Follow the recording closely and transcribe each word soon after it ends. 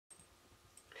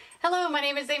Hello, my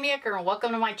name is Amy Ecker and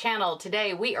welcome to my channel.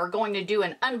 Today we are going to do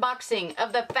an unboxing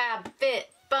of the Fab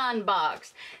Fit Fun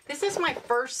box. This is my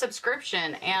first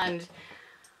subscription and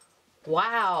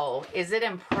wow, is it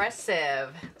impressive.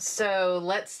 So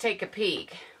let's take a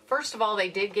peek. First of all,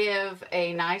 they did give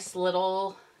a nice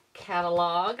little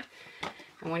catalog.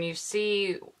 And when you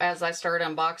see, as I start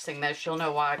unboxing this, you'll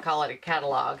know why I call it a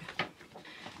catalog.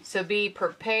 So be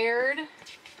prepared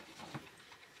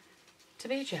to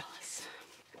be jealous.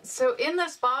 So in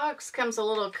this box comes a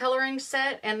little coloring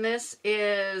set, and this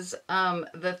is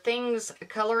the Things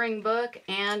coloring book,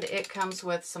 and it comes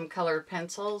with some colored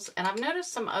pencils. And I've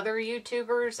noticed some other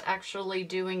YouTubers actually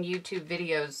doing YouTube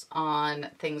videos on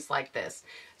things like this.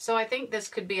 So I think this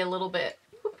could be a little bit,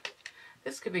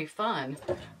 this could be fun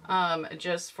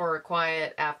just for a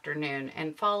quiet afternoon.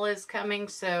 And fall is coming,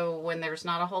 so when there's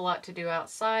not a whole lot to do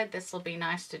outside, this will be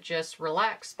nice to just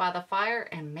relax by the fire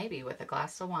and maybe with a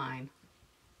glass of wine.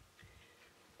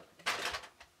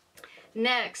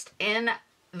 Next in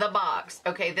the box,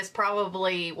 okay, this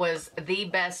probably was the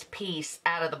best piece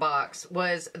out of the box,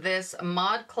 was this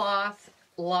ModCloth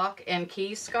lock and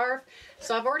key scarf.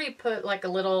 So I've already put like a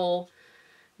little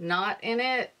knot in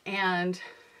it, and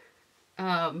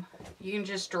you can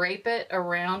just drape it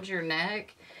around your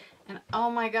neck. And oh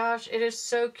my gosh, it is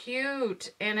so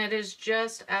cute, and it is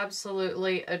just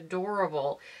absolutely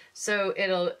adorable. So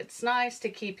it's nice to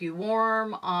keep you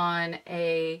warm on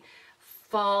a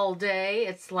fall day.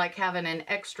 It's like having an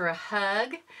extra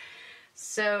hug.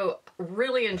 So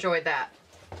really enjoyed that.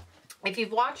 If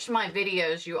you've watched my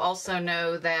videos, you also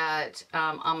know that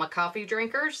I'm a coffee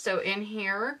drinker. So in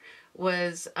here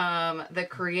was the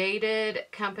Created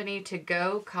Company To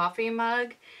Go coffee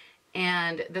mug.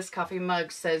 And this coffee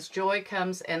mug says, "Joy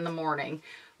comes in the morning."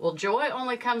 Well, joy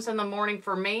only comes in the morning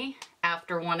for me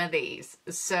after one of these.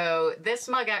 So this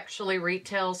mug actually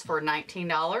retails for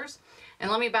 $19. And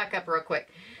let me back up real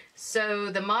quick. So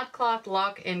the ModCloth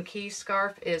lock and key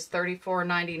scarf is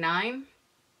 $34.99.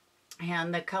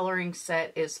 And the coloring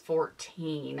set is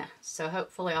 $14. So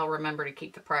hopefully I'll remember to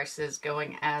keep the prices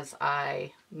going as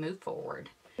I move forward.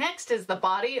 Next is the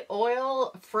Body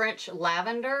Oil French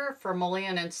Lavender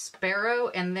Vermilion and Sparrow,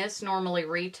 and this normally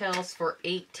retails for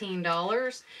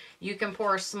 $18. You can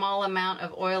pour a small amount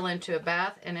of oil into a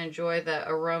bath and enjoy the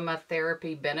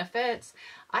aromatherapy benefits.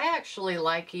 I actually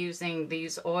like using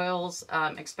these oils,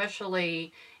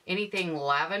 especially anything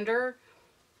lavender,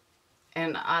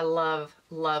 and I love,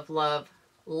 love, love,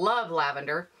 love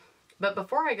lavender. But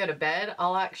before I go to bed,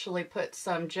 I'll actually put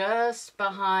some just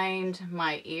behind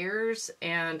my ears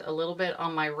and a little bit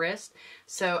on my wrist.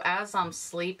 So as I'm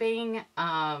sleeping,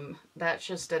 that's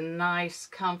just a nice,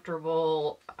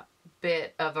 comfortable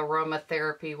bit of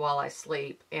aromatherapy while I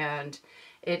sleep. And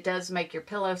it does make your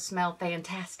pillow smell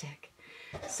fantastic.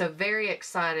 So very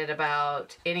excited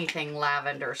about anything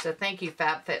lavender. So thank you,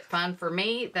 Fab Fit Fun. For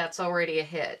me, that's already a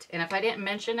hit. And if I didn't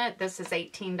mention it, this is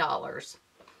 $18.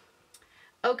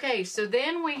 Okay, so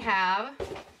then we have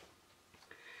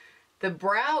the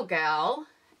Brow Gal,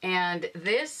 and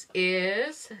this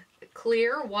is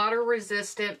clear water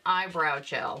resistant eyebrow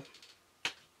gel.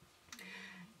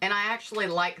 And I actually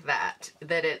like that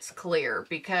it's clear,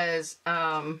 because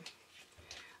I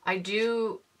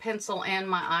do pencil in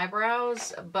my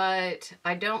eyebrows, but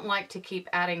I don't like to keep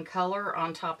adding color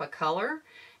on top of color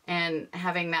and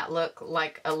having that look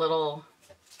like a little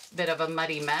bit of a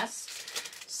muddy mess.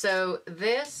 So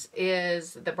this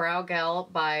is the Brow Gal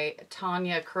by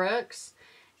Tanya Crooks,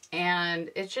 and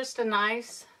it's just a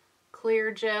nice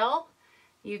clear gel.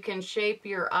 You can shape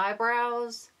your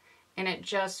eyebrows, and it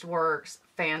just works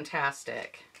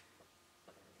fantastic.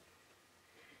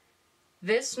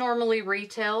 This normally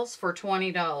retails for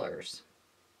 $20.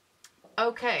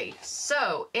 Okay,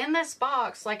 so in this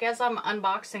box, like as I'm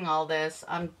unboxing all this,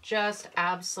 I'm just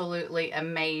absolutely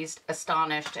amazed,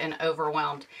 astonished, and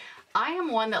overwhelmed. I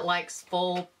am one that likes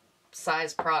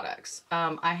full-size products.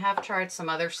 I have tried some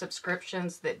other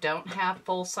subscriptions that don't have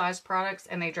full-size products,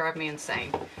 and they drive me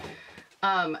insane.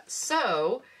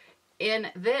 So in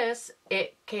this,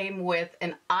 it came with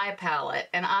an eye palette,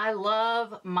 and I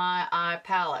love my eye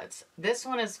palettes. This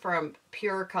one is from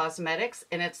Pure Cosmetics,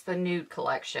 and it's the Nude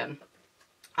Collection.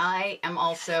 I am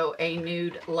also a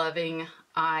nude-loving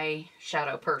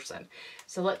eyeshadow person.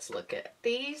 So let's look at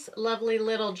these lovely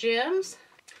little gems.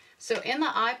 So in the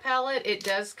eye palette, it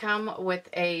does come with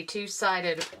a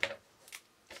two-sided,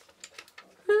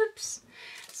 oops.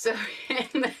 So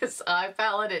in this eye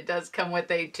palette, it does come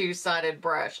with a two-sided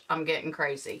brush. I'm getting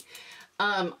crazy.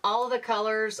 All the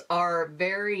colors are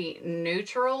very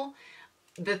neutral.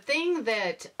 The thing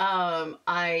that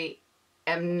I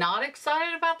am not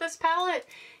excited about this palette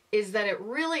is that it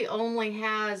really only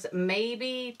has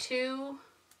maybe 2,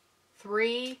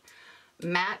 3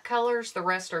 matte colors. The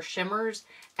rest are shimmers.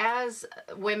 As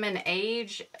women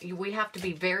age, we have to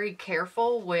be very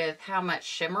careful with how much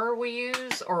shimmer we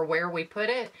use or where we put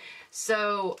it.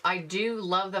 So I do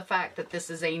love the fact that this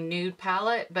is a nude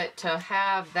palette, but to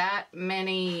have that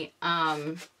many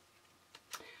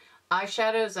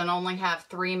eyeshadows and only have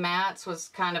 3 mattes was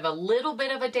kind of a little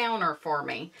bit of a downer for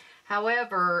me.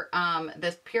 However,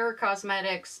 this Pure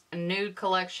Cosmetics Nude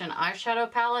Collection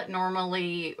eyeshadow palette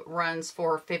normally runs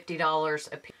for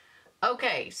 $50 a piece.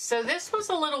 Okay, so this was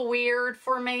a little weird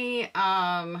for me.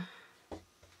 Toe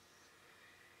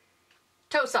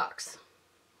socks.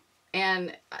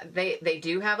 And they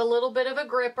do have a little bit of a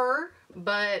gripper,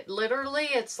 but literally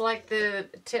it's like the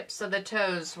tips of the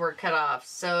toes were cut off.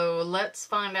 So let's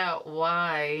find out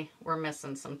why we're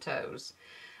missing some toes.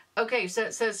 Okay, so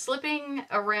it says slipping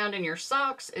around in your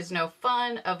socks is no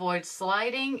fun. Avoid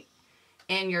sliding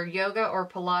in your yoga or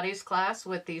Pilates class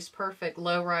with these perfect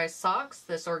low-rise socks.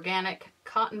 This organic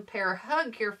cotton pair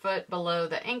hug your foot below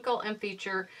the ankle and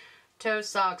feature toe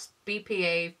socks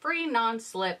BPA free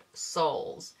non-slip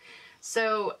soles.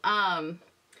 So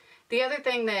the other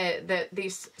thing that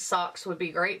these socks would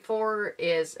be great for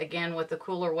is, again, with the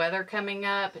cooler weather coming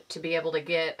up, to be able to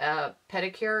get a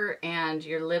pedicure and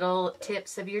your little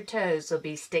tips of your toes will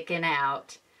be sticking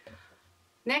out.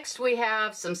 Next, we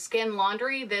have some Skin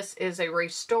Laundry. This is a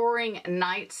restoring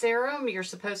night serum. You're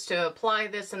supposed to apply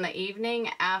this in the evening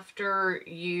after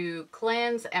you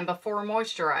cleanse and before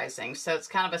moisturizing. So it's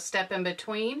kind of a step in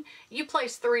between. You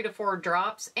place 3 to 4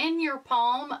 drops in your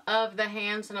palm of the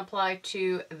hands and apply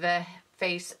to the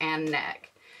face and neck.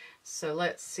 So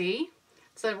let's see.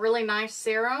 It's a really nice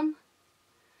serum.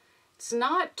 It's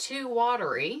not too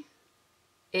watery.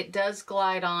 It does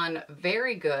glide on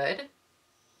very good.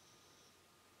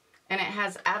 And it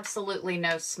has absolutely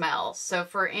no smell. So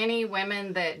for any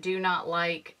women that do not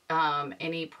like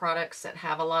any products that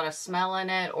have a lot of smell in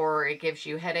it, or it gives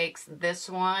you headaches, this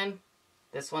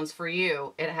one's for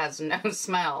you. It has no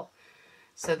smell.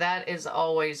 So that is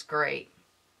always great.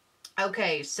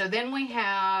 Okay, so then we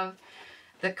have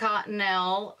the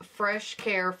Cottonelle Fresh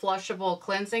Care Flushable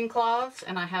Cleansing Cloths,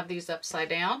 and I have these upside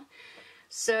down.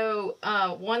 So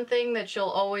one thing that you'll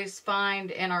always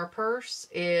find in our purse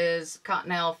is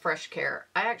Cottonelle Fresh Care.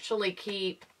 I actually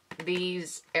keep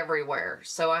these everywhere.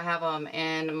 So I have them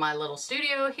in my little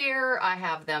studio here. I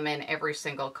have them in every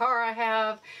single car I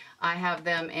have. I have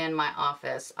them in my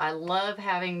office. I love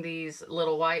having these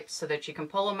little wipes so that you can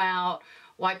pull them out,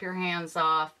 wipe your hands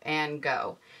off, and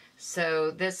go.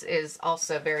 So this is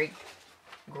also very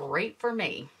great for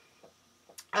me.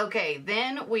 Okay,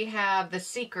 then we have the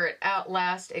Secret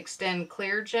Outlast Extend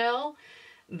Clear Gel.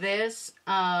 This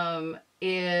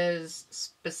is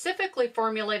specifically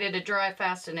formulated to dry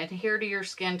fast and adhere to your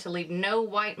skin to leave no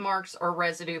white marks or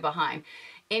residue behind.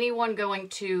 Anyone going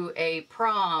to a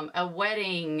prom, a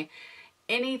wedding,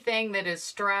 anything that is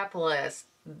strapless,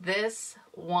 this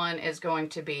one is going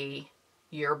to be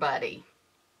your buddy.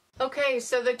 Okay,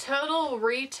 so the total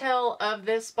retail of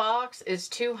this box is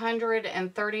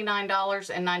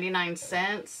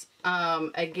 $239.99.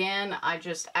 Again, I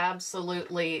just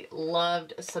absolutely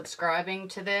loved subscribing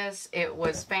to this. It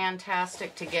was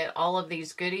fantastic to get all of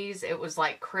these goodies. It was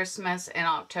like Christmas in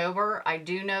October. I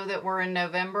do know that we're in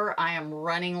November. I am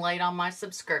running late on my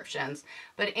subscriptions.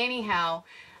 But anyhow,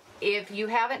 if you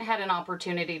haven't had an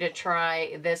opportunity to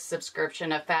try this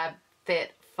subscription of Fab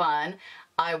Fit Fun,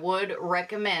 I would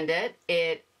recommend it.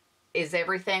 It is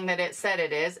everything that it said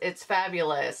it is. It's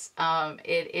fabulous.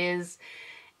 It is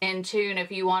in tune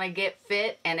if you want to get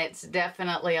fit, and it's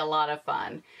definitely a lot of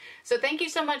fun. So thank you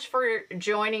so much for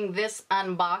joining this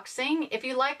unboxing. If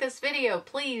you like this video,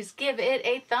 please give it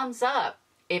a thumbs up.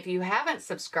 If you haven't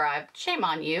subscribed, shame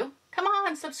on you. Come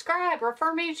on, subscribe.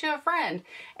 Refer me to a friend.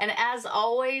 And as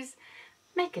always,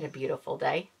 make it a beautiful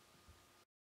day.